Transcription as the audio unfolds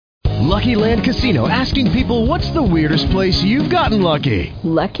Lucky Land Casino, asking people, what's the weirdest place you've gotten lucky?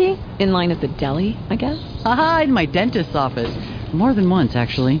 Lucky? In line at the deli, I guess? Aha, in my dentist's office. More than once,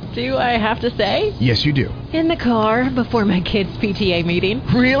 actually. Do I have to say? Yes, you do. In the car before my kids' PTA meeting.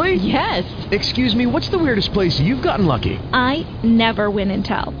 Really? Yes. Excuse me, what's the weirdest place you've gotten lucky? I never win and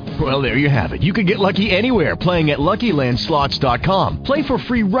tell. Well, there you have it. You can get lucky anywhere, playing at LuckyLandSlots.com. Play for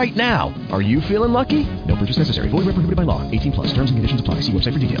free right now. Are you feeling lucky? No purchase necessary. Void where prohibited by law. 18 plus. Terms and conditions apply. See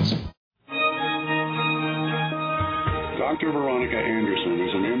website for details. Dr. Veronica Anderson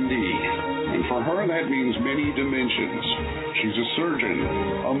is an MD, and for her that means many dimensions. She's a surgeon,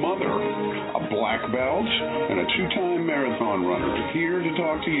 a mother, a black belt, and a 2-time marathon runner, here to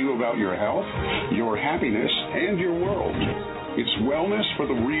talk to you about your health, your happiness, and your world. It's Wellness for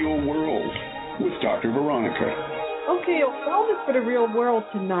the Real World with Dr. Veronica. Okay, Wellness for the Real World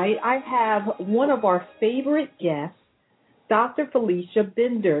tonight, I have one of our favorite guests, Dr. Felicia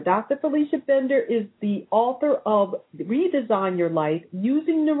Bender. Dr. Felicia Bender is the author of Redesign Your Life,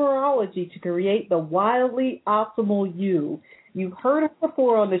 Using Numerology to Create the Wildly Optimal You. You've heard her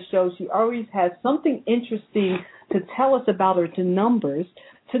before on the show. She always has something interesting to tell us about her numbers.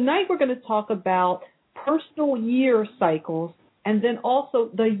 Tonight we're going to talk about personal year cycles and then also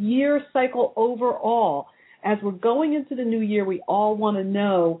the year cycle overall. As we're going into the new year, we all want to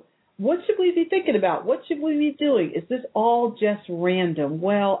know, what should we be thinking about? What should we be doing? Is this all just random?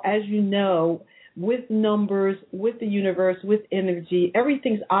 Well, as you know, with numbers, with the universe, with energy,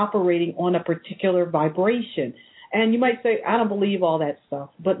 everything's operating on a particular vibration. And you might say, I don't believe all that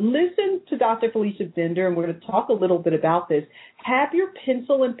stuff. But listen to Dr. Felicia Bender, and we're going to talk a little bit about this. Have your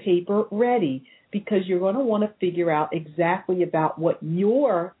pencil and paper ready, because you're going to want to figure out exactly about what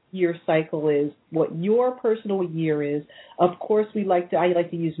your year cycle is, what your personal year is. Of course, I like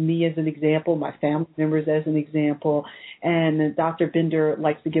to use me as an example, my family members as an example, and Dr. Bender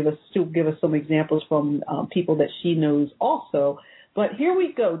likes to give us some examples from people that she knows also. But here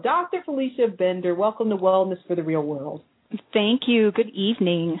we go. Dr. Felicia Bender, welcome to Wellness for the Real World. Thank you. Good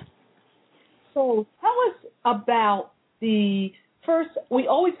evening. So tell us about first, we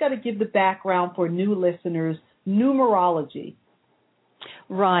always got to give the background for new listeners, numerology.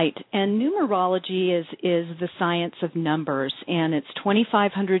 Right, and numerology is the science of numbers, and it's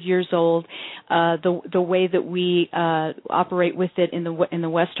 2,500 years old. The way that we operate with it in the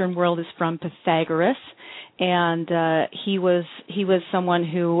Western world is from Pythagoras, and he was someone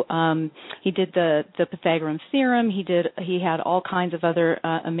who he did the Pythagorean theorem. He had all kinds of other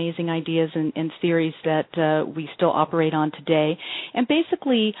amazing ideas and theories that we still operate on today. And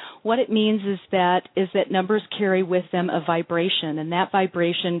basically, what it means is that numbers carry with them a vibration, and that vibration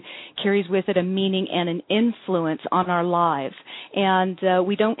carries with it a meaning and an influence on our lives. And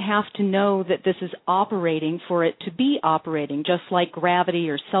we don't have to know that this is operating for it to be operating, just like gravity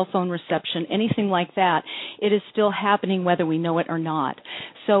or cell phone reception, anything like that. It is still happening whether we know it or not.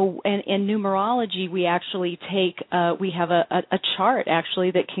 So in numerology, we actually we have a chart actually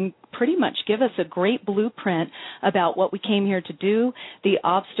that can pretty much give us a great blueprint about what we came here to do, the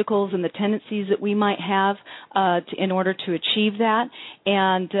obstacles and the tendencies that we might have in order to achieve that.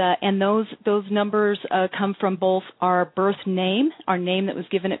 And those numbers come from both our birth name, our name that was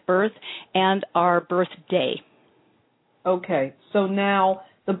given at birth, and our birthday. Okay, so now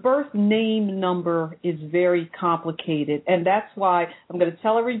the birth name number is very complicated, and that's why I'm going to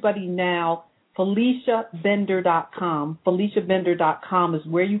tell everybody now, FeliciaBender.com. FeliciaBender.com is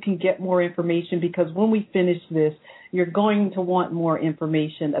where you can get more information, because when we finish this, you're going to want more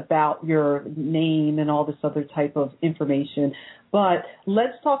information about your name and all this other type of information. But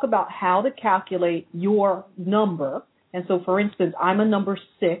let's talk about how to calculate your number. And so, for instance, I'm a number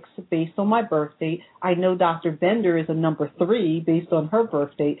 6 based on my birth date. I know Dr. Bender is a number 3 based on her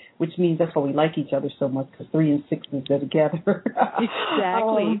birth date, which means that's why we like each other so much, because 3 and 6 go together.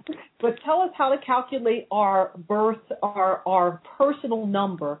 Exactly. But tell us how to calculate our our personal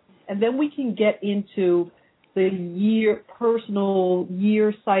number, and then we can get into the personal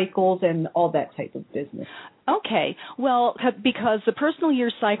year cycles and all that type of business. Okay. Well, because the personal year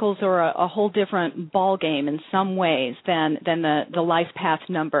cycles are a whole different ball game in some ways than the life path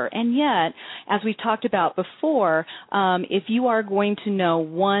number. And yet, as we talked about before, if you are going to know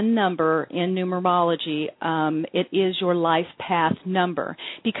one number in numerology, it is your life path number,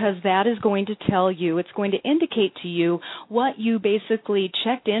 because that is going to tell you, it's going to indicate to you what you basically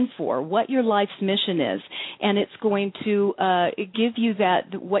checked in for, what your life's mission is. And it's going to give you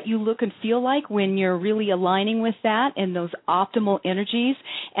that, what you look and feel like when you're really aligned aligning with that and those optimal energies.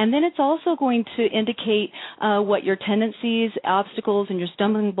 And then it's also going to indicate what your tendencies, obstacles, and your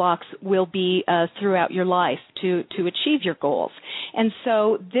stumbling blocks will be throughout your life to achieve your goals. And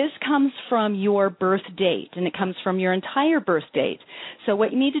so this comes from your birth date, and it comes from your entire birth date. So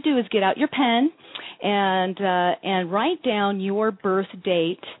what you need to do is get out your pen and write down your birth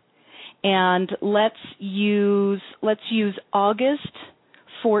date, and let's use August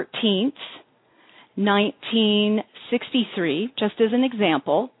 14th, 1963, just as an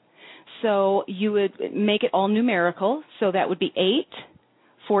example. So you would make it all numerical, so that would be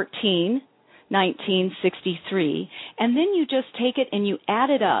 8/14/1963, and then you just take it and you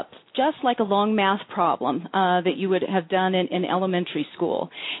add it up, just like a long math problem that you would have done in elementary school.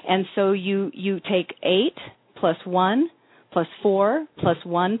 And so you take 8 plus 1 plus 4 plus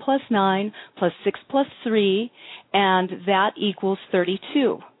 1 plus 9 plus 6 plus 3, and that equals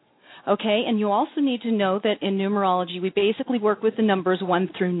 32. Okay, and you also need to know that in numerology, we basically work with the numbers 1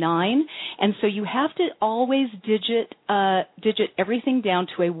 through 9, and so you have to always digit everything down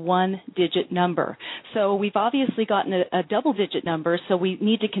to a one-digit number. So we've obviously gotten a double-digit number, so we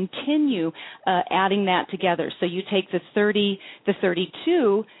need to continue adding that together. So you take the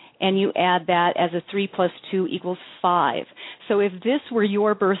 32, and you add that as a 3 plus 2 equals 5. So if this were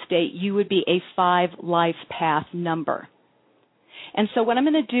your birth date, you would be a 5 life path number. And so what I'm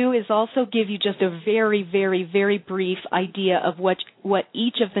going to do is also give you just a very, very, very brief idea of what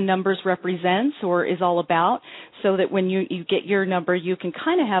each of the numbers represents or is all about, so that when you get your number, you can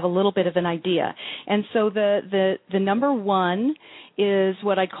kind of have a little bit of an idea. And so the number 1 is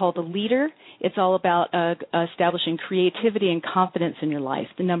what I call the leader. It's all about establishing creativity and confidence in your life.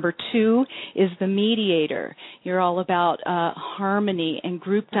 The number 2 is the mediator. You're all about harmony and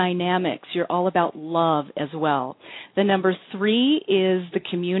group dynamics. You're all about love as well. The number 3 is the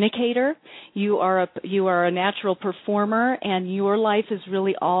communicator. You are a natural performer, and your life is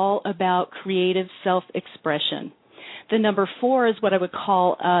really all about creative self-expression. The number 4 is what I would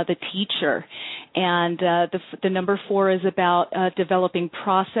call the teacher, and the number 4 is about developing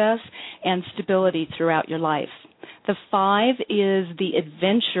process and stability throughout your life. The 5 is the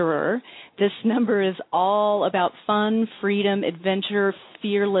adventurer. This number is all about fun, freedom, adventure,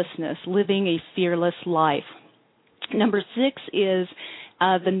 fearlessness, living a fearless life. Number 6 is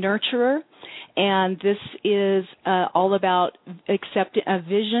the nurturer, and this is all about accepting a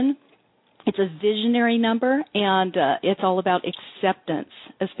vision. It's a visionary number, and it's all about acceptance,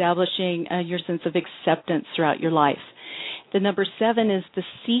 establishing your sense of acceptance throughout your life. The number 7 is the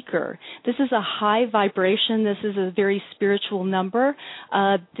seeker. This is a high vibration. This is a very spiritual number.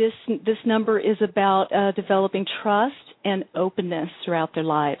 This number is about developing trust and openness throughout their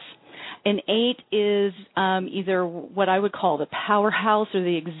lives. And 8 is either what I would call the powerhouse or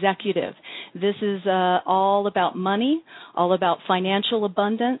the executive. This is all about money, all about financial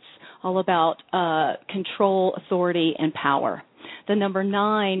abundance, all about control, authority, and power. The number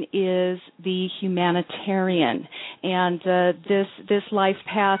 9 is the humanitarian, and this life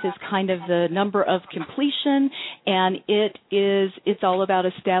path is kind of the number of completion, and it's all about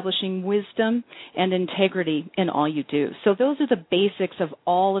establishing wisdom and integrity in all you do. So those are the basics of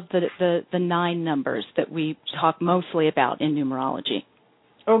all of the 9 numbers that we talk mostly about in numerology.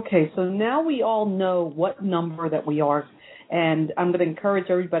 Okay, so now we all know what number that we are, and I'm going to encourage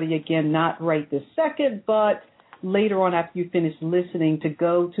everybody again, not right this second, but later on after you finish listening, to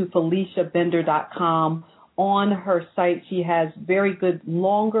go to FeliciaBender.com. On her site, she has very good,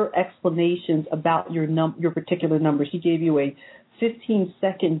 longer explanations about your particular number. She gave you a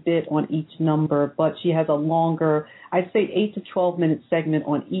 15-second bit on each number, but she has a longer, I'd say 8 to 12-minute segment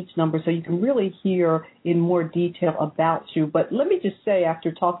on each number, so you can really hear in more detail about you. But let me just say,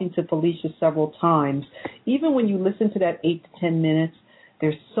 after talking to Felicia several times, even when you listen to that 8 to 10 minutes,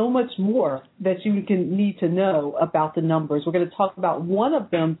 there's so much more that you need to know about the numbers. We're going to talk about one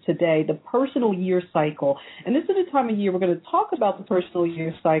of them today, the personal year cycle. And this is the time of year we're going to talk about the personal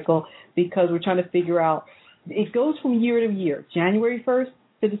year cycle, because we're trying to figure out, it goes from year to year, January 1st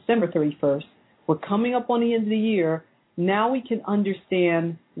to December 31st. We're coming up on the end of the year. Now we can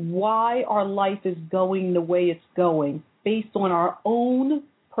understand why our life is going the way it's going based on our own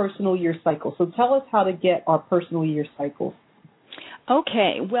personal year cycle. So tell us how to get our personal year cycles.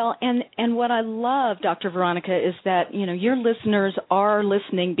 Okay, well, and what I love, Dr. Veronica, is that, your listeners are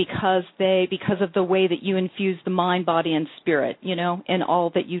listening because of the way that you infuse the mind, body, and spirit, and all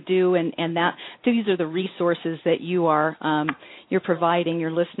that you do, and that these are the resources that you're providing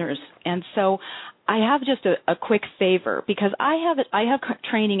your listeners. And so have just a quick favor, because I have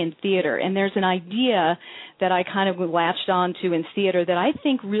training in theater, and there's an idea that I kind of latched onto in theater that I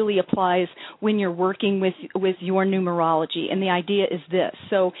think really applies when you're working with your numerology. And the idea is this: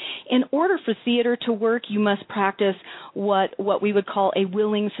 so, in order for theater to work, you must practice what we would call a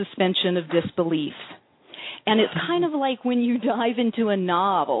willing suspension of disbelief. And it's kind of like when you dive into a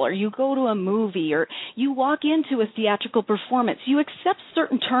novel, or you go to a movie, or you walk into a theatrical performance. You accept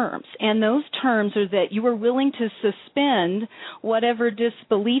certain terms, and those terms are that you are willing to suspend whatever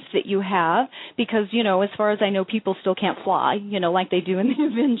disbelief that you have, because, as far as I know, people still can't fly, like they do in the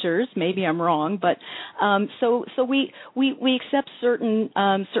Avengers. Maybe I'm wrong, but so we accept certain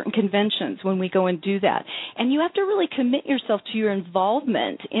conventions when we go and do that. And you have to really commit yourself to your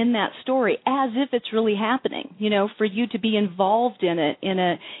involvement in that story as if it's really happening. For you to be involved in it in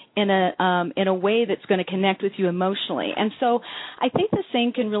a way that's going to connect with you emotionally. And so I think the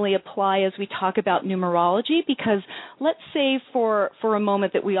same can really apply as we talk about numerology, because let's say for a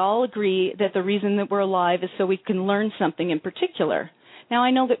moment that we all agree that the reason that we're alive is so we can learn something in particular. Now,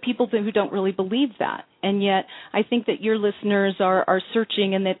 I know that people who don't really believe that, and yet I think that your listeners are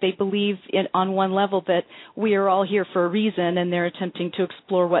searching, and that they believe on one level that we are all here for a reason, and they're attempting to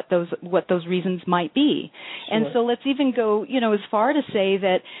explore what those reasons might be. Sure. And so let's even go, as far to say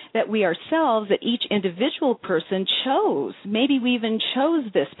that we ourselves, that each individual person chose, maybe we even chose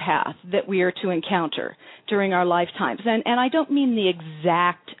this path that we are to encounter during our lifetimes. And I don't mean the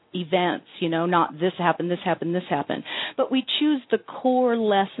exact events, not this happened, but we choose the core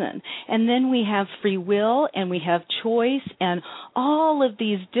lesson. And then we have free will, and we have choice, and all of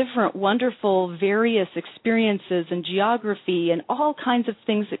these different wonderful various experiences and geography and all kinds of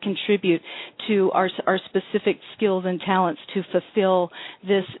things that contribute to our specific skills and talents to fulfill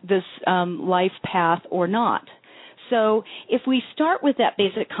this life path or not. So if we start with that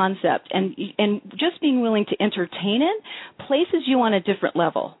basic concept and just being willing to entertain it, places you on a different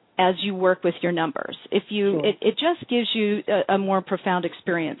level as you work with your numbers. Sure. It just gives you a more profound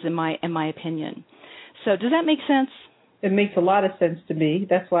experience, in my opinion. So does that make sense? It makes a lot of sense to me.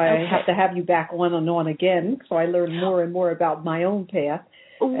 That's why I have to have you back on and on again, so I learn more and more about my own path.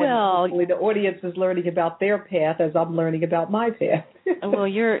 Well, and hopefully the audience is learning about their path as I'm learning about my path. Well,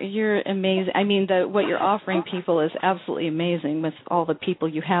 you're amazing. I mean, what you're offering people is absolutely amazing with all the people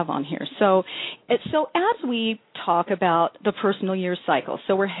you have on here. So as we talk about the personal year cycle,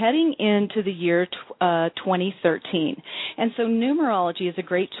 so we're heading into the year 2013, and so numerology is a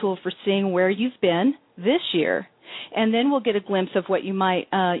great tool for seeing where you've been this year. And then we'll get a glimpse of what you might,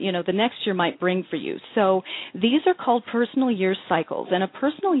 the next year might bring for you. So these are called personal year cycles. And a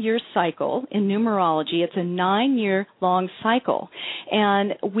personal year cycle in numerology, it's a 9-year-long cycle.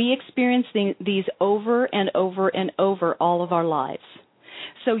 And we experience these over and over and over all of our lives.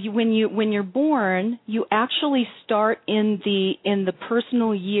 So when you're born, you actually start in the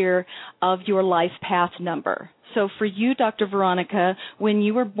personal year of your life path number. So for you, Dr. Veronica, when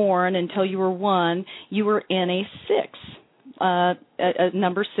you were born until you were 1, you were in a 6, a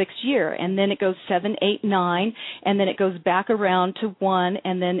number 6 year. And then it goes 7, 8, 9, and then it goes back around to 1,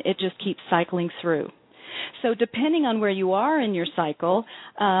 and then it just keeps cycling through. So depending on where you are in your cycle,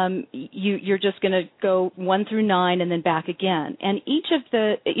 you're just going to go 1 through 9 and then back again. And each of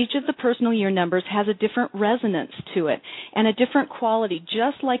the personal year numbers has a different resonance to it and a different quality,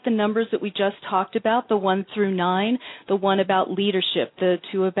 just like the numbers that we just talked about, the 1 through 9, the 1 about leadership, the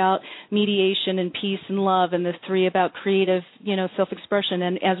 2 about mediation and peace and love, and the 3 about creative, self-expression.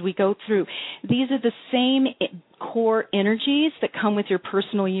 And as we go through, these are the same core energies that come with your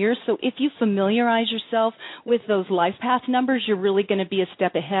personal year. So if you familiarize yourself with those life path numbers, you're really going to be a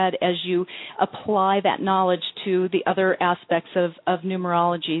step ahead as you apply that knowledge to the other aspects of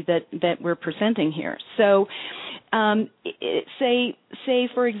numerology that we're presenting here. So say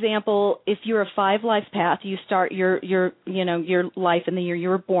for example, if you're a 5 life path, you start your life in the year you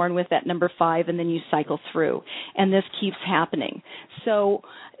were born with that number 5, and then you cycle through, and this keeps happening. So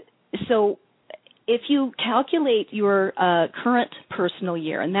if you calculate your current personal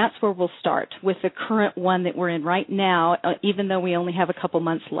year, and that's where we'll start with the current one that we're in right now, even though we only have a couple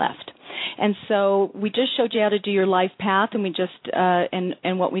months left. And so we just showed you how to do your life path, and we just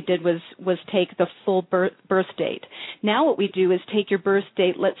and what we did was take the full birth date. Now what we do is take your birth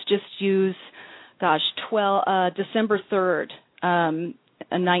date. Let's just use, December 3rd.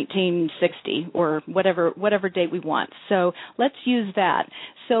 1960 or whatever date we want. So let's use that.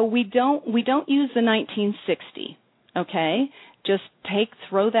 So we don't use the 1960, okay? Just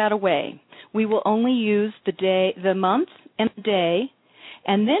throw that away. We will only use the day, the month, and the day,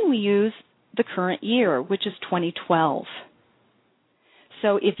 and then we use the current year, which is 2012.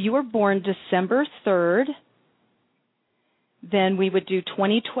 So if you were born December 3rd, then we would do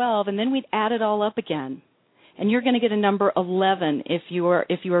 2012, and then we'd add it all up again. And you're going to get a number 11 if you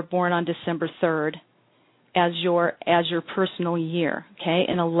are born on December 3rd as your personal year, okay,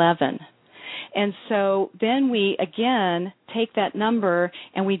 an 11. And so then we, again, take that number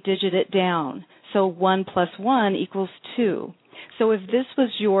and we digit it down. So 1 plus 1 equals 2. So if this was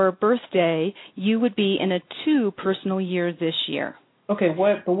your birthday, you would be in a 2 personal year this year. Okay,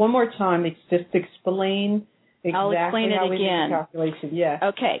 but one more time, just explain exactly I'll explain how it we do again. the calculation. Yeah.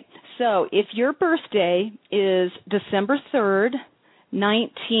 Okay, so if your birthday is December 3rd,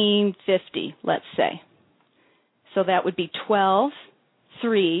 1950, let's say. So that would be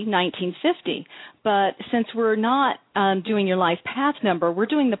 12/3/1950. But since we're not doing your life path number, we're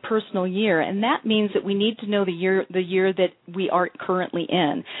doing the personal year, and that means that we need to know the year that we are currently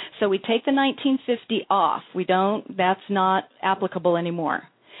in. So we take the 1950 off. That's not applicable anymore.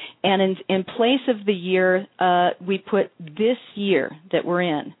 And in place of the year, we put this year that we're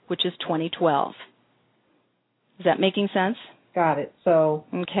in, which is 2012. Is that making sense? Got it. So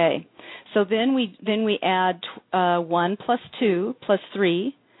okay. So then we add 1 plus 2 plus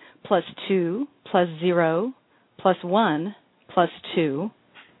 3 plus 2 plus 0 plus 1 plus 2,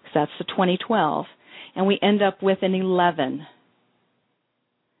 because that's the 2012, and we end up with an 11.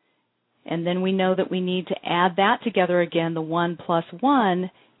 And then we know that we need to add that together again. The 1 plus 1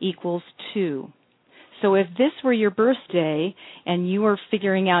 equals 2. So if this were your birthday and you were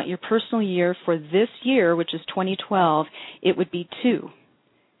figuring out your personal year for this year, which is 2012, it would be 2.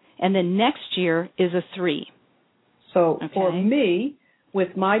 And then next year is a 3. So for me,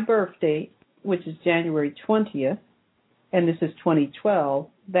 with my birthday, which is January 20th, and this is 2012,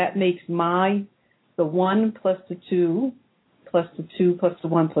 that makes the 1 plus the 2 plus the 2 plus the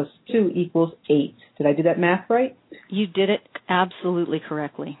 1 plus the 2 equals 8. Did I do that math right? You did it absolutely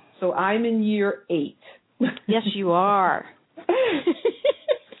correctly. So I'm in year 8. Yes, you are.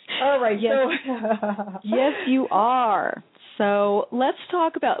 All right. Yes, yes, you are. So let's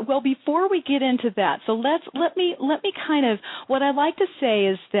talk about, well, before we get into that, so let me kind of, what I like to say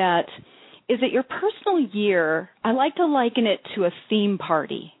is that your personal year, I like to liken it to a theme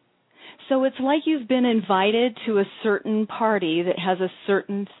party. So it's like you've been invited to a certain party that has a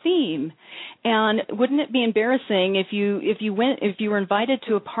certain theme. And wouldn't it be embarrassing if you were invited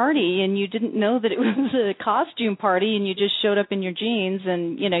to a party and you didn't know that it was a costume party and you just showed up in your jeans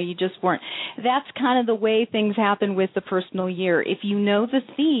and you just weren't. That's kind of the way things happen with the personal year. If you know the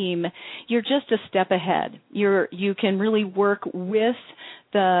theme, you're just a step ahead. You can really work with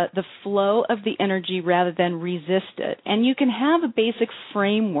the flow of the energy rather than resist it. And you can have a basic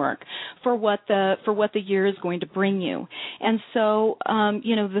framework for what the year is going to bring you. And so,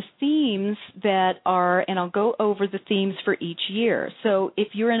 the themes that are, and I'll go over the themes for each year. So if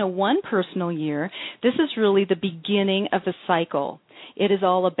you're in a 1 personal year, this is really the beginning of the cycle. It is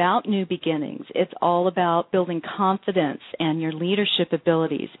all about new beginnings. It's all about building confidence and your leadership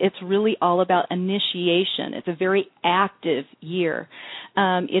abilities. It's really all about initiation. It's a very active year.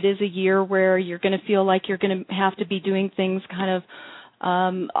 It is a year where you're going to feel like you're going to have to be doing things kind of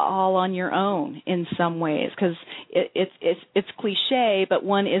all on your own in some ways, because it's cliche, but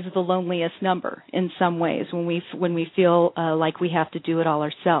 1 is the loneliest number in some ways when we feel like we have to do it all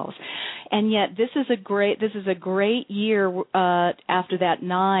ourselves. And yet this is a great year after that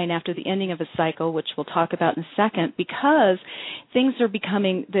 9, after the ending of a cycle, which we'll talk about in a second, because things are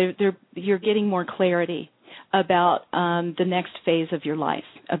becoming you're getting more clarity about the next phase of your life,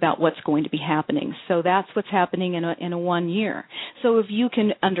 about what's going to be happening. So that's what's happening in a 1 year. So if you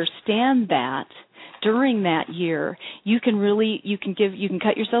can understand that during that year, you can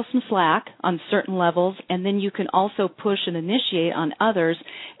cut yourself some slack on certain levels, and then you can also push and initiate on others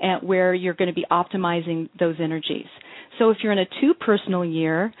where you're going to be optimizing those energies. So if you're in a 2 personal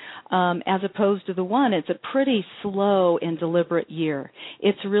year, as opposed to the 1, it's a pretty slow and deliberate year.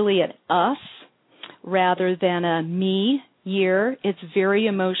 It's really an us rather than a me year. It's very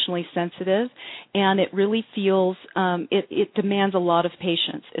emotionally sensitive, and it really feels, it demands a lot of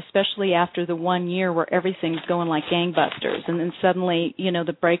patience, especially after the 1 year where everything's going like gangbusters, and then suddenly,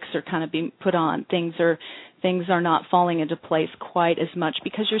 the brakes are kind of being put on. Things are not falling into place quite as much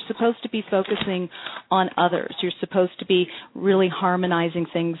because you're supposed to be focusing on others. You're supposed to be really harmonizing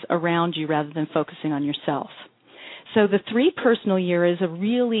things around you rather than focusing on yourself. So the 3 personal year is a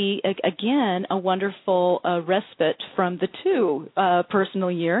really, again, a wonderful respite from the 2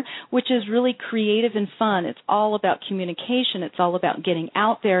 personal year, which is really creative and fun. It's all about communication. It's all about getting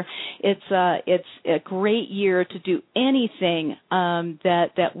out there. It's a great year to do anything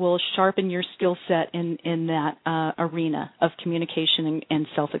that will sharpen your skill set in that arena of communication and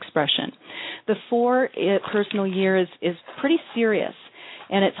self-expression. The 4 personal year is pretty serious.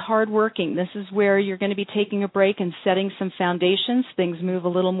 And it's hard working. This is where you're going to be taking a break and setting some foundations. Things move a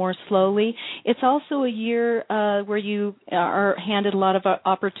little more slowly. It's also a year where you are handed a lot of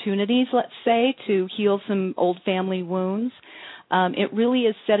opportunities, let's say, to heal some old family wounds. It really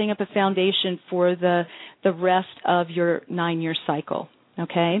is setting up a foundation for the rest of your 9-year cycle.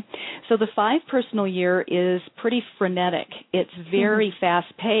 Okay, so the 5 personal year is pretty frenetic. It's very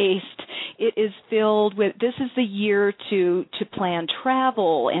fast-paced. It is filled with, this is the year to plan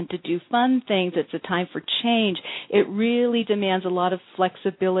travel and to do fun things. It's a time for change. It really demands a lot of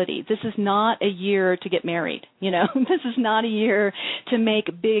flexibility. This is not a year to get married, This is not a year to make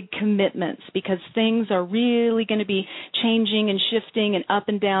big commitments because things are really going to be changing and shifting and up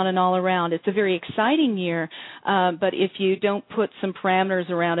and down and all around. It's a very exciting year, but if you don't put some parameters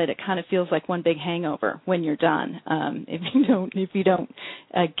around it, it kind of feels like one big hangover when you're done. If you don't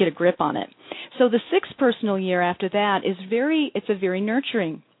get a grip on it. So the 6th personal year after that is it's a very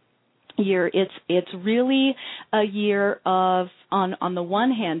nurturing year. It's really a year of, on the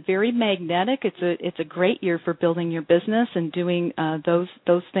one hand, very magnetic. It's a great year for building your business and doing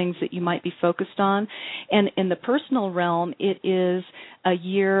those things that you might be focused on. And in the personal realm, it is a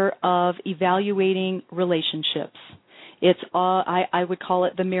year of evaluating relationships. It's I would call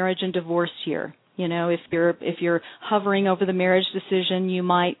it the marriage and divorce year. If you're hovering over the marriage decision, you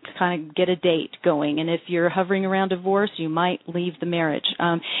might kind of get a date going, and if you're hovering around divorce, you might leave the marriage.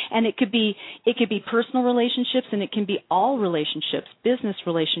 And it could be personal relationships, and it can be all relationships, business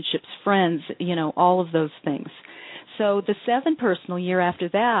relationships, friends, all of those things. So the 7 personal year after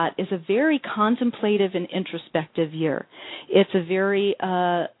that is a very contemplative and introspective year. It's a very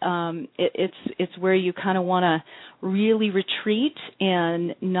it's where you kind of want to really retreat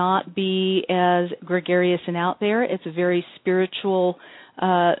and not be as gregarious and out there. It's a very spiritual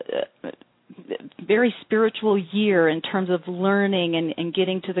year in terms of learning and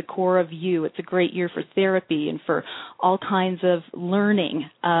getting to the core of you. It's a great year for therapy and for all kinds of learning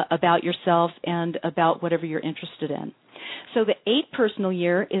about yourself and about whatever you're interested in. So the 8 personal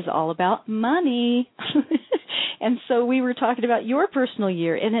year is all about money. And so we were talking about your personal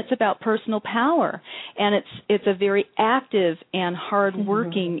year, and it's about personal power. And it's a very active and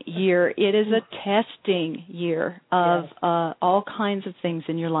hard-working year. It is a testing year of all kinds of things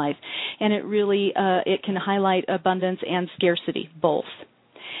in your life. And it really it can highlight abundance and scarcity, both.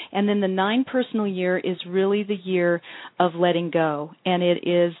 And then the 9 personal year is really the year of letting go. And it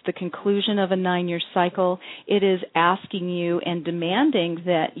is the conclusion of a 9-year cycle. It is asking you and demanding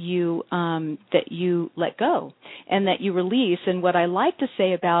that you let go and that you release. And what I like to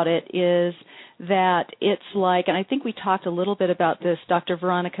say about it is that it's like, and I think we talked a little bit about this, Dr.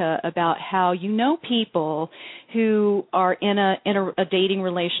 Veronica, about how people who are in a dating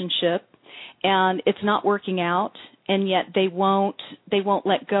relationship and it's not working out, and yet they won't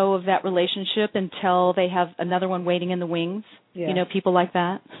let go of that relationship until they have another one waiting in the wings. Yeah. People like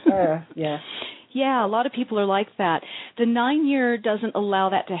that. Yeah. Yeah, a lot of people are like that. The 9-year doesn't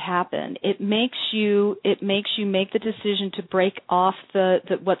allow that to happen. It makes you make the decision to break off the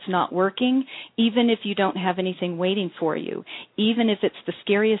what's not working, even if you don't have anything waiting for you, even if it's the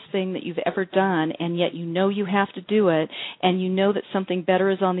scariest thing that you've ever done, and yet you have to do it, and you know that something better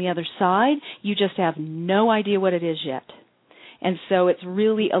is on the other side. You just have no idea what it is yet. And so it's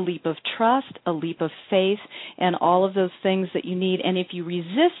really a leap of trust, a leap of faith, and all of those things that you need. And if you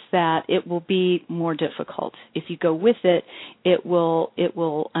resist that, it will be more difficult. If you go with it, it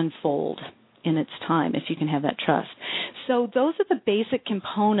will unfold in its time if you can have that trust. So those are the basic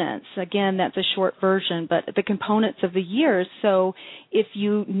components. Again, that's a short version, but the components of the years. So if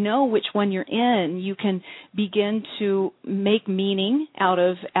you know which one you're in, you can begin to make meaning out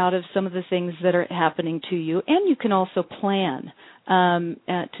of some of the things that are happening to you, and you can also plan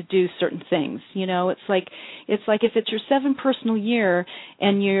to do certain things. It's like if it's your 7 personal year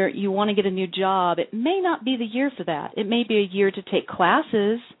and you want to get a new job, it may not be the year for that. It may be a year to take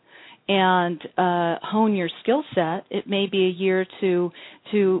classes and hone your skill set. It may be a year to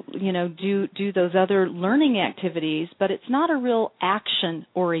do those other learning activities, but it's not a real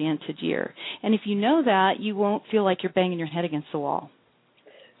action-oriented year. And if you know that, you won't feel like you're banging your head against the wall.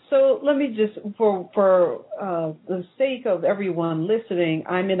 So let me just, for the sake of everyone listening,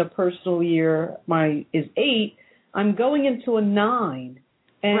 I'm in a personal year. Mine is 8. I'm going into a 9.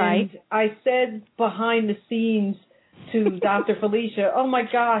 And right. I said behind the scenes to Dr. Felicia, oh my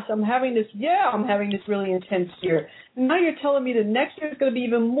gosh, I'm having this really intense year. Now you're telling me that next year is going to be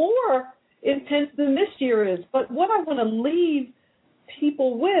even more intense than this year is. But what I want to leave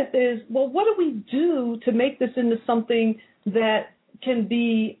people with is, well, what do we do to make this into something that can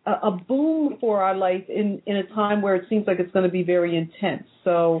be a boom for our life in a time where it seems like it's going to be very intense?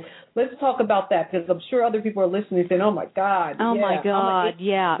 So let's talk about that, because I'm sure other people are listening saying, oh, my God. Oh, yeah, my God,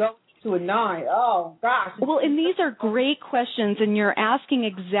 yeah. Go to a 9. Oh, gosh. Well, and these are great questions, and you're asking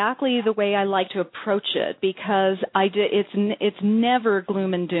exactly the way I like to approach it, because it's never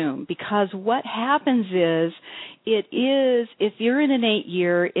gloom and doom. Because what happens is, if you're in an 8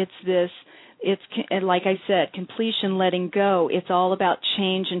 year, it's like I said, completion, letting go. It's all about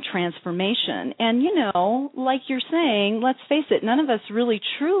change and transformation. And, like you're saying, let's face it, none of us really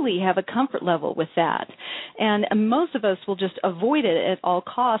truly have a comfort level with that. And most of us will just avoid it at all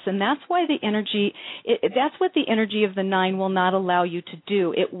costs. And that's why that's what the energy of the 9 will not allow you to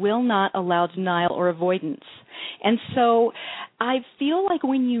do. It will not allow denial or avoidance. And so I feel like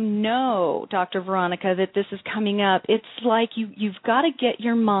when you know, Dr. Veronica, that this is coming up, it's like you've got to get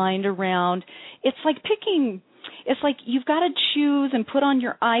your mind around, it's like you've got to choose and put on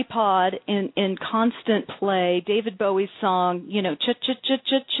your iPod in constant play David Bowie's song,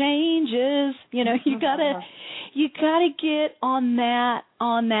 changes. You gotta get on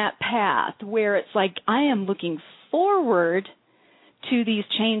that path where it's like, I am looking forward to these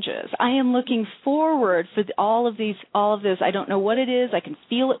changes. I am looking forward for all of this. I don't know what it is. I can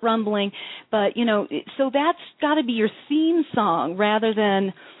feel it rumbling, but so that's got to be your theme song rather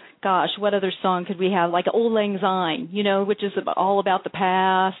than, gosh, what other song could we have? Like Old Lang Syne, which is all about the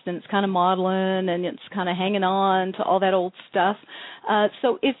past, and it's kind of maudlin, and it's kind of hanging on to all that old stuff.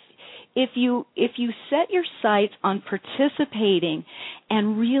 So if you set your sights on participating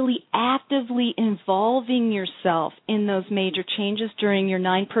and really actively involving yourself in those major changes during your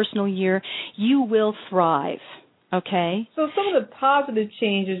 9 personal year, you will thrive. Okay? So some of the positive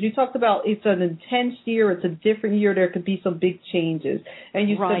changes, you talked about it's an intense year, it's a different year, there could be some big changes. And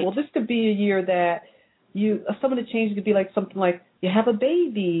you said, well, this could be a year that some of the changes could be like something like you have a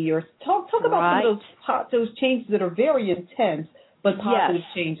baby, or talk about some of those changes that are very intense, but positive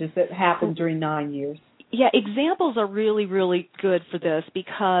changes that happen during 9 years. Yeah, examples are really, really good for this,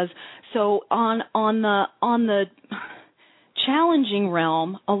 because so on the challenging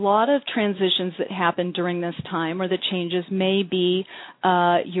realm, a lot of transitions that happen during this time, or the changes, may be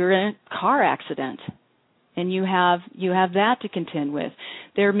you're in a car accident and you have that to contend with.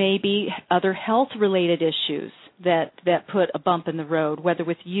 There may be other health-related issues that put a bump in the road, whether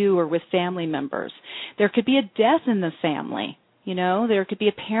with you or with family members. There could be a death in the family. There could be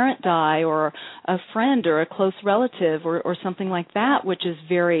a parent die, or a friend or a close relative, or something like that, which is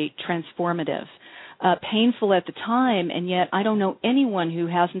very transformative. Painful at the time, and yet I don't know anyone who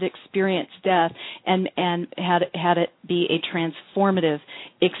hasn't experienced death and had it be a transformative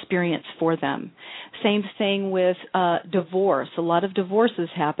experience for them. Same thing with divorce. A lot of divorces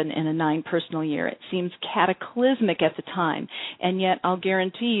happen in a 9 personal year. It seems cataclysmic at the time, and yet I'll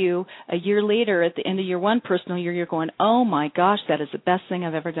guarantee you, a year later, at the end of your 1 personal year, you're going, oh my gosh, that is the best thing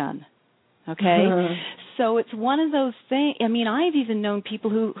I've ever done. Okay? Mm-hmm. So it's one of those things. I mean, I've even known people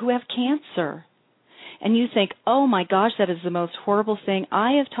who have cancer. And you think, oh my gosh, that is the most horrible thing.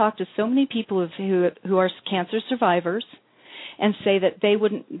 I have talked to so many people who are cancer survivors, and say that they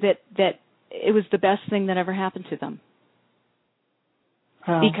wouldn't, that it was the best thing that ever happened to them.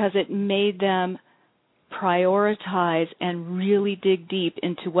 Because it made them prioritize and really dig deep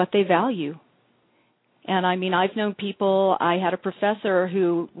into what they value. And I mean, I've known people, I had a professor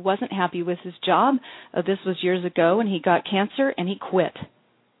who wasn't happy with his job. This was years ago, and he got cancer and he quit.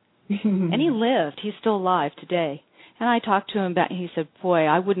 And he lived. He's still alive today. And I talked to him about it, and he said, boy,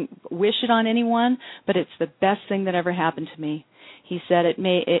 I wouldn't wish it on anyone, but it's the best thing that ever happened to me. He said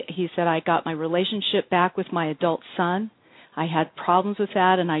he said, I got my relationship back with my adult son. I had problems with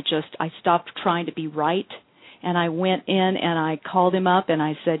that, and I stopped trying to be right. And I went in and I called him up and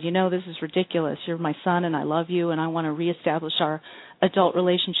I said, this is ridiculous. You're my son and I love you and I want to reestablish our adult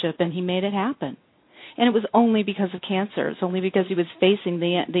relationship. And he made it happen. And it was only because of cancer. It's only because he was facing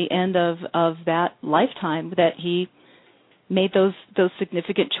the end of that lifetime that he made those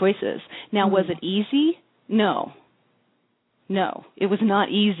significant choices. Now, was it easy? No, it was not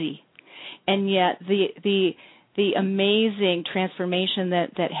easy. And yet the amazing transformation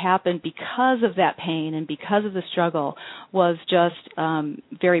that happened because of that pain and because of the struggle was just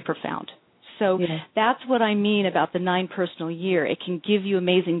very profound. So that's what I mean about the 9 personal year. It can give you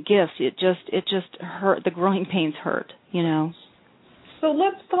amazing gifts. It just hurt. The growing pains hurt, you know. So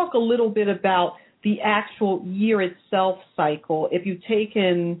let's talk a little bit about the actual year itself cycle. If you take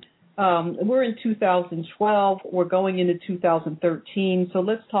in, we're in 2012, we're going into 2013, so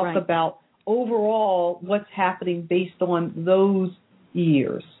let's talk about overall what's happening based on those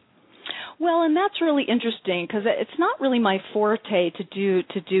years. Well, and that's really interesting because it's not really my forte to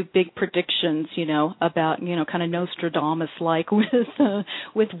do big predictions, you know, about, you know, kind of Nostradamus-like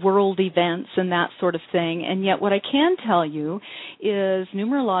with world events and that sort of thing. And yet, what I can tell you is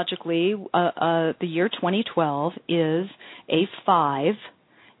numerologically, the year 2012 is a 5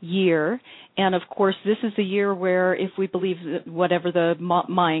 year. And of course, this is a year where, if we believe whatever the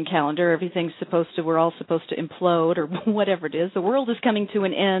Mayan calendar, we're all supposed to implode or whatever it is. The world is coming to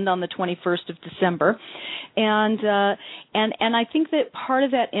an end on the 21st of December, and I think that part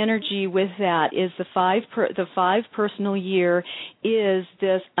of that energy with that is the 5 personal year is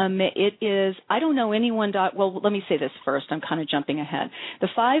this. It is. I don't know anyone. Well, let me say this first. I'm kind of jumping ahead. The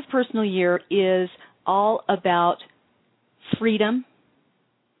 5 personal year is all about freedom,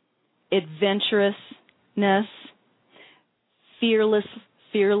 adventurousness,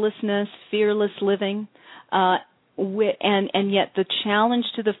 fearlessness, fearless living, and yet the challenge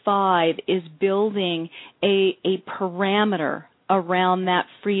to the 5 is building a parameter around that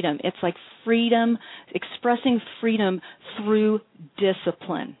freedom. It's like freedom, expressing freedom through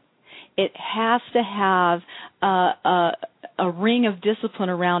discipline. It has to have a ring of discipline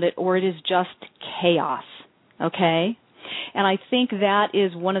around it, or it is just chaos. Okay? And I think that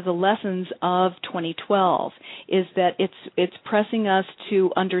is one of the lessons of 2012, is that it's pressing us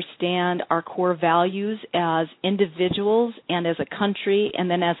to understand our core values as individuals and as a country and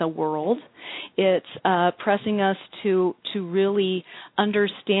then as a world. It's pressing us to really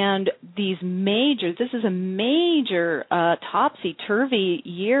understand this is a major topsy-turvy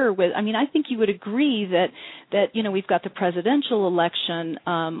year with, I mean, I think you would agree that you know, we've got the presidential election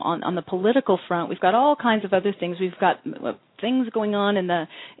on the political front. We've got all kinds of other things. We've got things going on in the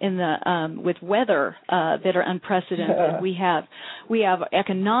with weather that are unprecedented. We have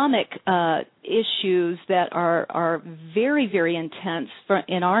economic issues that are very, very intense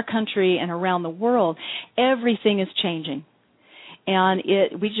in our country and around the world. Everything is changing, and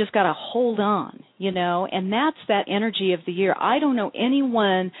we just got to hold on, you know. And that's that energy of the year. I don't know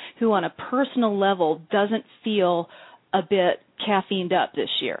anyone who, on a personal level, doesn't feel a bit caffeined up this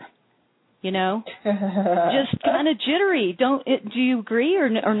year. You know, just kind of jittery. Do you agree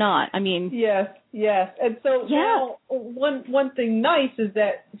or not? I mean, yes. And so now, one thing nice is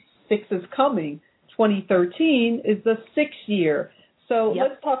that 6 is coming. 2013 is the 6th year. So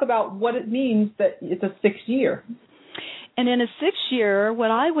let's talk about what it means that it's a 6th year. And in a 6th year,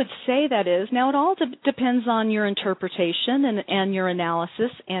 what I would say that is, now it all depends on your interpretation and your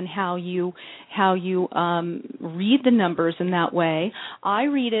analysis and how you read the numbers in that way. I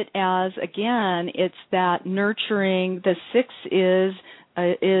read it as, again, it's that nurturing. The 6 is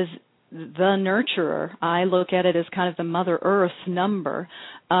the nurturer. I look at it as kind of the Mother Earth number,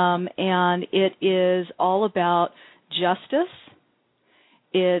 and it is all about justice.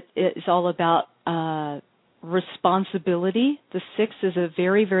 It is all about responsibility. The 6 is a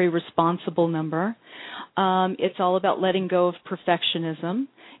very, very responsible number. It's all about letting go of perfectionism.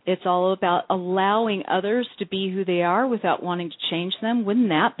 It's all about allowing others to be who they are without wanting to change them. Wouldn't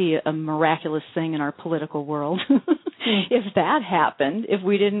that be a miraculous thing in our political world? If that happened, if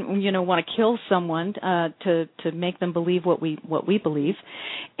we didn't, you know, want to kill someone to make them believe what we believe.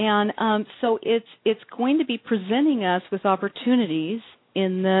 And so it's going to be presenting us with opportunities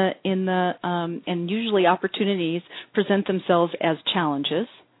and usually opportunities present themselves as challenges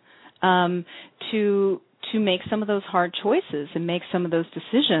to make some of those hard choices and make some of those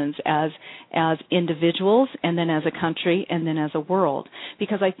decisions as individuals and then as a country and then as a world.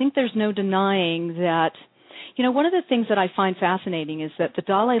 Because I think there's no denying that, you know, one of the things that I find fascinating is that the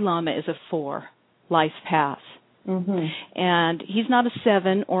Dalai Lama is a 4 life path. Mm-hmm. And he's not a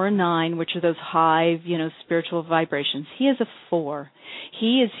 7 or a 9, which are those high, you know, spiritual vibrations. He is a 4.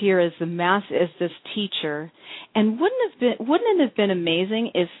 He is here as as this teacher. And wouldn't it have been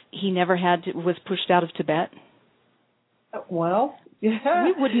amazing if he never was pushed out of Tibet? Well,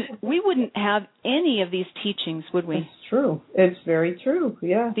 yeah. We wouldn't have any of these teachings, would we? It's true. It's very true.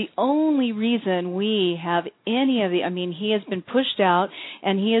 Yeah. The only reason we have any of he has been pushed out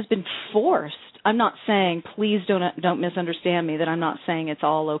and he has been forced. I'm not saying, please don't misunderstand me, that I'm not saying it's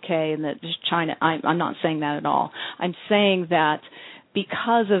all okay and that China, I'm not saying that at all. I'm saying that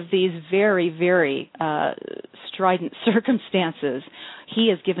because of these very, very strident circumstances, he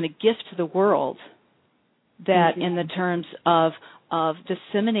has given a gift to the world that in the terms of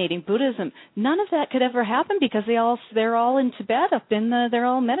disseminating Buddhism, none of that could ever happen because they're all in Tibet they're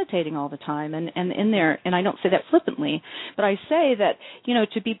all meditating all the time and in there, and I don't say that flippantly, but I say that,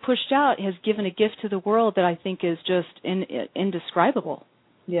 to be pushed out has given a gift to the world that I think is just indescribable.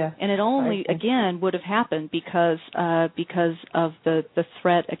 Yeah. And it only, again, would have happened because of the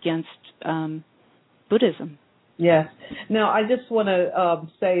threat against Buddhism. Yes. Now, I just want to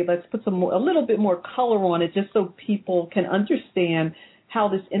say, let's put a little bit more color on it just so people can understand how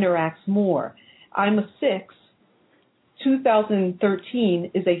this interacts more. I'm a 6.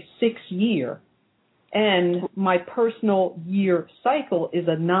 2013 is a 6 year, and my personal year cycle is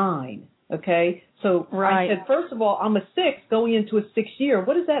a 9. Okay? So I said, first of all, I'm a 6 going into a 6 year.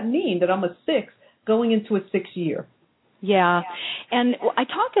 What does that mean, that I'm a 6 going into a 6 year? Yeah, and I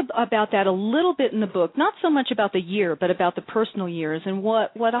talk about that a little bit in the book, not so much about the year, but about the personal years. And what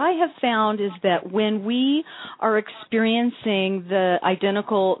I have found is that when we are experiencing the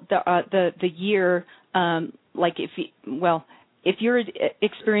identical, the year, like if you're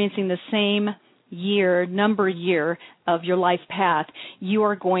experiencing the same number year of your life path, you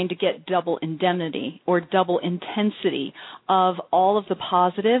are going to get double indemnity or double intensity of all of the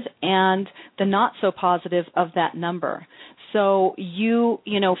positive and the not so positive of that number. So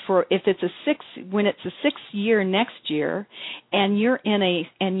for if it's a 6, when it's a 6 year next year, and you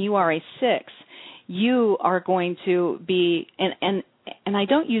are a 6, you are going to be and I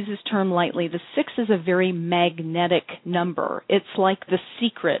don't use this term lightly. The 6 is a very magnetic number. It's like The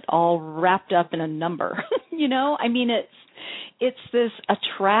Secret all wrapped up in a number. I mean, it's this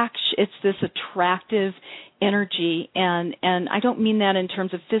attractive energy, and I don't mean that in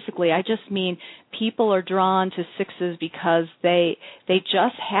terms of physically. I just mean people are drawn to 6s because they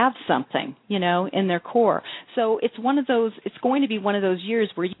just have something, in their core. So it's going to be one of those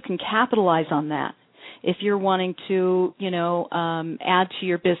years where you can capitalize on that. If you're wanting to, add to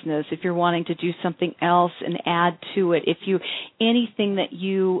your business, if you're wanting to do something else and add to it, anything that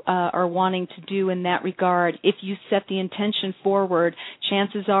you are wanting to do in that regard, if you set the intention forward,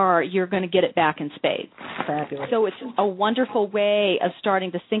 chances are you're going to get it back in spades. Fabulous. So it's a wonderful way of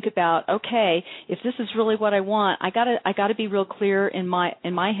starting to think about, okay, if this is really what I want, I got to be real clear in my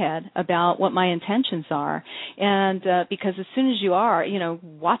head about what my intentions are, and because as soon as you are,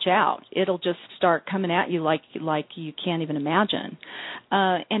 watch out, it'll just start coming at you like you can't even imagine,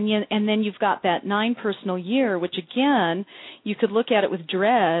 and then you've got that 9 personal year, which again you could look at it with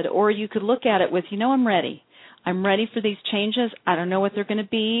dread, or you could look at it with, I'm ready. I'm ready for these changes. I don't know what they're going to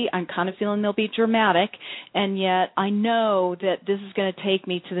be. I'm kind of feeling they'll be dramatic, and yet I know that this is going to take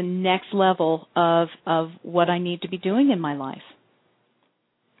me to the next level of what I need to be doing in my life.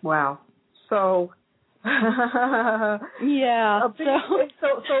 Wow. So. Yeah.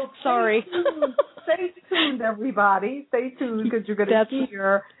 So sorry. Stay tuned, everybody. Stay tuned, because you're going to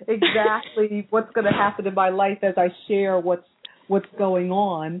hear exactly what's going to happen in my life as I share what's going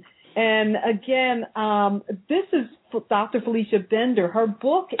on. And again, this is Dr. Felicia Bender. Her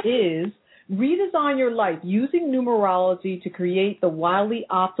book is Redesign Your Life, Using Numerology to Create the Wildly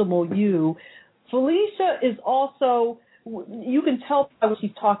Optimal You. Felicia is also, you can tell by what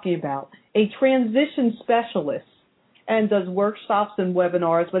she's talking about, a transition specialist, and does workshops and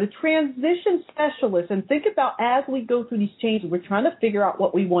webinars, but a transition specialist. And think about, as we go through these changes, we're trying to figure out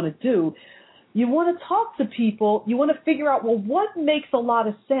what we want to do. You want to talk to people. You want to figure out, well, what makes a lot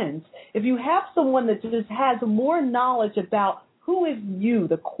of sense? If you have someone that just has more knowledge about who is you,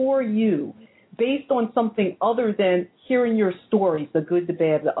 the core you, based on something other than hearing your stories, the good, the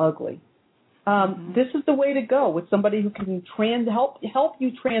bad, the ugly, this is the way to go, with somebody who can help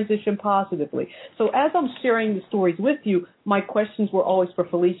you transition positively. So as I'm sharing the stories with you, my questions were always for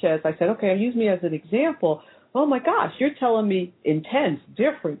Felicia. As I said, okay, use me as an example. Oh, my gosh, you're telling me intense,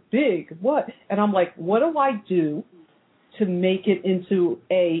 different, big, what? And I'm like, what do I do to make it into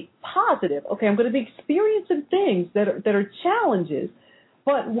a positive? Okay, I'm going to be experiencing things that are challenges,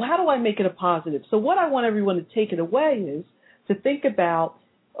 but how do I make it a positive? So what I want everyone to take it away is to think about,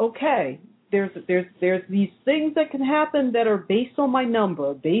 okay, there's these things that can happen that are based on my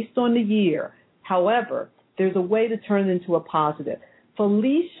number, based on the year. However, there's a way to turn it into a positive.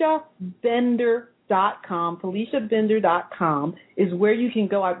 FeliciaBender.com is where you can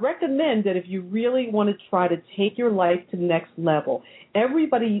go. I'd recommend that if you really want to try to take your life to the next level.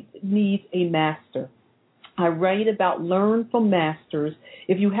 Everybody needs a master. I write about learn from masters.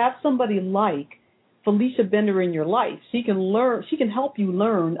 If you have somebody like Felicia Bender in your life, she can help you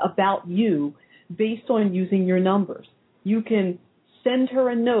learn about you based on using your numbers. You can send her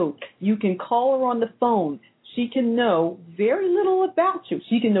a note. You can call her on the phone. she can know very little about you.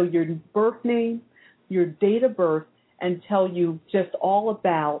 She can know your birth name, your date of birth, and tell you just all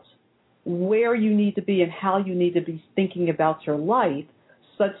about where you need to be and how you need to be thinking about your life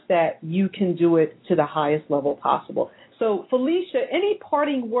such that you can do it to the highest level possible. So, Felicia, any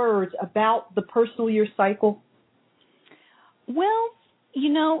parting words about the personal year cycle? Well,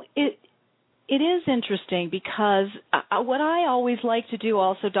 it is interesting because what I always like to do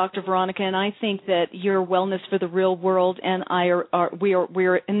also, Dr. Veronica, and I think that your Wellness for the Real World and I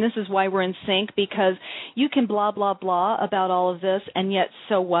we're and this is why we're in sync, because you can blah, blah, blah about all of this, and yet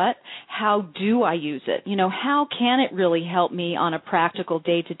so what? How do I use it? How can it really help me on a practical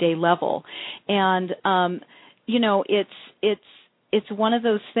day-to-day level? And, it's one of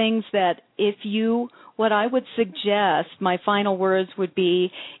those things that what I would suggest, my final words would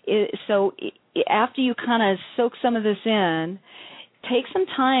be, after you kind of soak some of this in, take some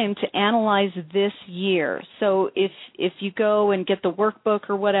time to analyze this year. So if you go and get the workbook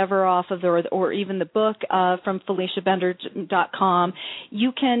or whatever off of or even the book from FeliciaBender.com,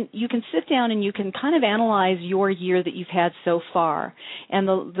 you can sit down and you can kind of analyze your year that you've had so far. And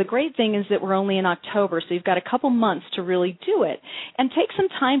the great thing is that we're only in October, so you've got a couple months to really do it. And take some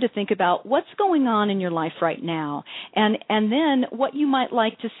time to think about what's going on in your life right now, and then what you might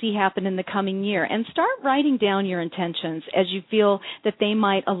like to see happen in the coming year. And start writing down your intentions as you feel that they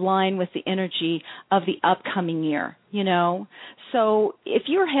might align with the energy of the upcoming year, So if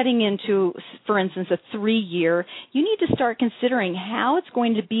you're heading into, for instance, a 3-year, you need to start considering how it's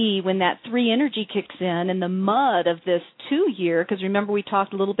going to be when that 3 energy kicks in and the mud of this 2-year, because remember we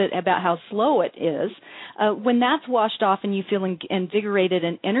talked a little bit about how slow it is, when that's washed off and you feel invigorated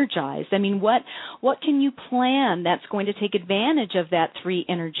and energized. I mean, what can you plan that's going to take advantage of that 3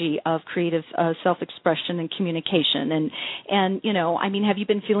 energy of creative self-expression and communication? And have you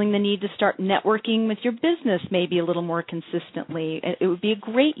been feeling the need to start networking with your business maybe a little more consistently? It would be a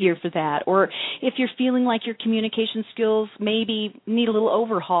great year for that. Or if you're feeling like your communication skills maybe need a little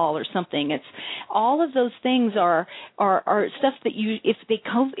overhaul or something, it's all of those things are stuff that you, if they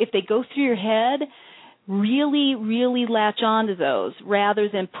go through your head, really, really latch on to those rather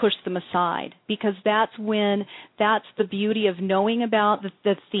than push them aside, because that's the beauty of knowing about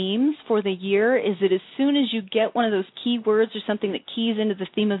the themes for the year, is that as soon as you get one of those key words or something that keys into the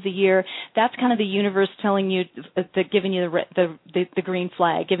theme of the year, that's kind of the universe telling you, giving you the green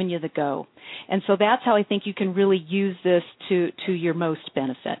flag, giving you the go. And so that's how I think you can really use this to your most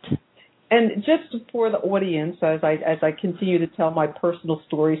benefit. And just for the audience, as I continue to tell my personal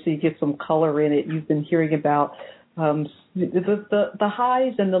story, so you get some color in it, you've been hearing about the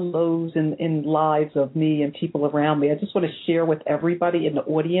highs and the lows in lives of me and people around me. I just want to share with everybody in the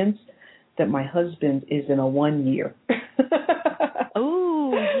audience that my husband is in a 1-year.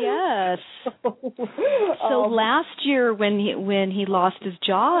 Oh, yes. So last year when he lost his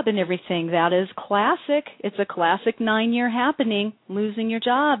job and everything, that is classic. It's a classic 9-year happening, losing your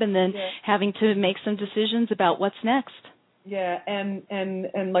job and then having to make some decisions about what's next. Yeah, and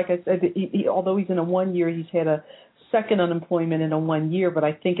like I said, he, although he's in a 1-year, he's had a second unemployment in a 1 year, but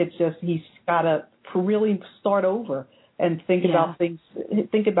I think it's just he's got to really start over and think about things,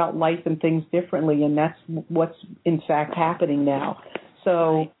 think about life and things differently, and that's what's in fact happening now.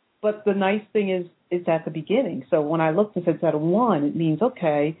 So, but the nice thing is it's at the beginning. So when I looked and said it's at a 1, it means,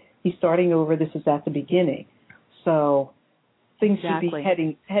 okay, he's starting over, this is at the beginning. So things should be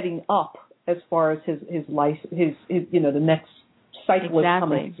heading up as far as his life, his the next cycle is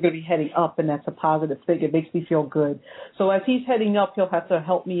coming. He's going to be heading up, and that's a positive thing. It makes me feel good. So as he's heading up, he'll have to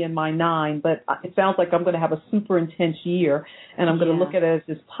help me in my 9, but it sounds like I'm going to have a super intense year, and I'm going to look at it as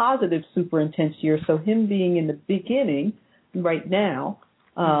this positive super intense year. So him being in the beginning right now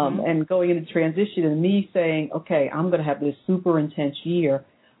and going into transition and me saying, okay, I'm going to have this super intense year,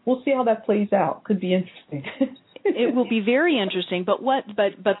 we'll see how that plays out. Could be interesting. It will be very interesting, but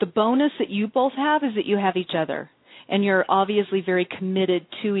the bonus that you both have is that you have each other. And you're obviously very committed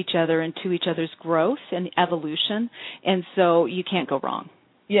to each other and to each other's growth and evolution, and so you can't go wrong.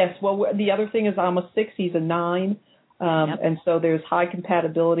 Yes. Well, the other thing is I'm a 6, he's a 9, and so there's high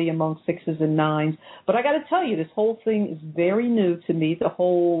compatibility among 6s and 9s. But I got to tell you, this whole thing is very new to me.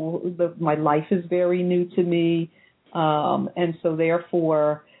 My life is very new to me, and so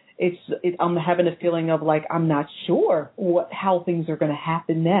therefore I'm having a feeling of like I'm not sure how things are going to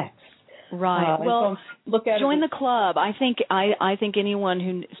happen next. Right. Well, so join the club. I think anyone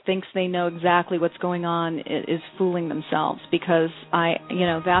who thinks they know exactly what's going on is fooling themselves, because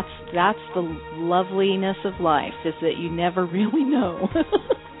that's the loveliness of life, is that you never really know.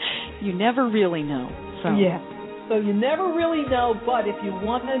 You never really know. So. Yeah. So you never really know, but if you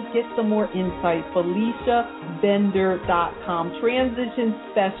want to get some more insight, FeliciaBender.com, transition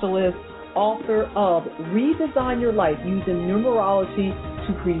specialist, author of Redesign Your Life Using Numerology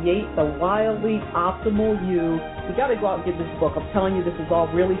to Create the Wildly Optimal You. You got to go out and get this book. I'm telling you, this is all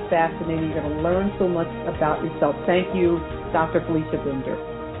really fascinating. You're going to learn so much about yourself. Thank you, Dr. Felicia Bender.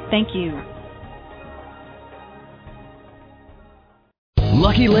 Thank you.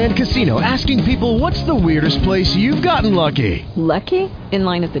 Lucky Land Casino, asking people, what's the weirdest place you've gotten lucky? Lucky? In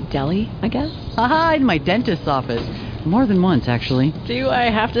line at the deli, I guess? Aha, in my dentist's office. More than once, actually. Do I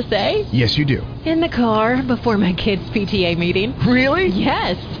have to say? Yes, you do. In the car before my kids' PTA meeting. Really?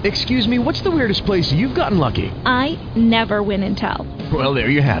 Yes. Excuse me, what's the weirdest place you've gotten lucky? I never win and tell. Well, there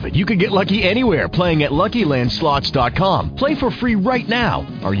you have it. You can get lucky anywhere, playing at LuckyLandSlots.com. Play for free right now.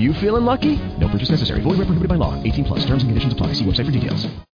 Are you feeling lucky? No purchase necessary. Void where prohibited by law. 18 plus. Terms and conditions apply. See website for details.